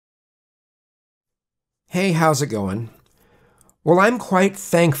Hey, how's it going? Well, I'm quite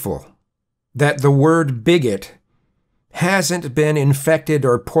thankful that the word bigot hasn't been infected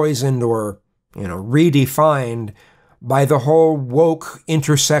or poisoned or, redefined by the whole woke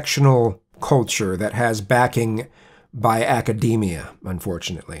intersectional culture that has backing by academia,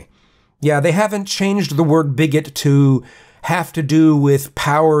 unfortunately. Yeah, they haven't changed the word bigot to have to do with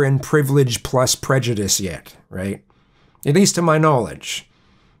power and privilege plus prejudice yet, right? At least to my knowledge.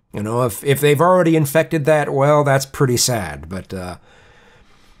 If they've already infected that, well, that's pretty sad. But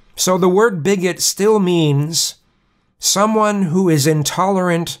so the word bigot still means someone who is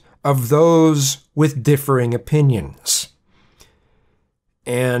intolerant of those with differing opinions.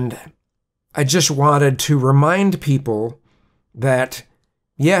 And I just wanted to remind people that,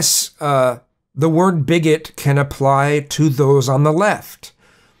 yes, the word bigot can apply to those on the left.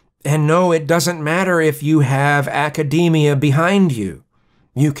 And no, it doesn't matter if you have academia behind you.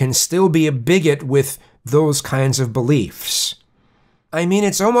 You can still be a bigot with those kinds of beliefs. I mean,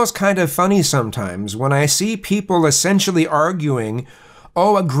 it's almost kind of funny sometimes when I see people essentially arguing,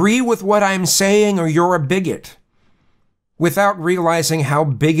 oh, agree with what I'm saying or you're a bigot, without realizing how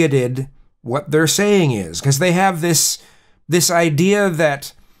bigoted what they're saying is. Because they have this idea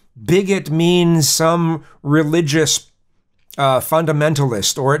that bigot means some religious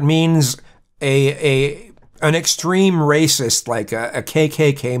fundamentalist, or it means an extreme racist, like a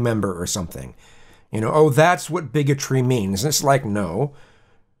KKK member or something. Oh, that's what bigotry means. It's like, no.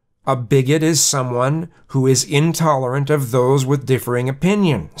 A bigot is someone who is intolerant of those with differing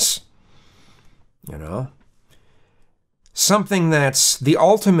opinions. Something that's the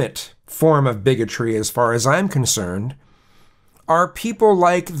ultimate form of bigotry, as far as I'm concerned, are people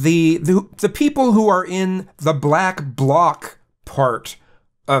like the people who are in the black bloc part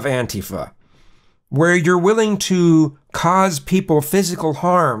of Antifa, where you're willing to cause people physical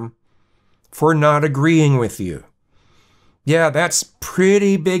harm for not agreeing with you. Yeah, that's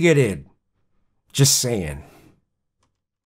pretty bigoted. Just saying.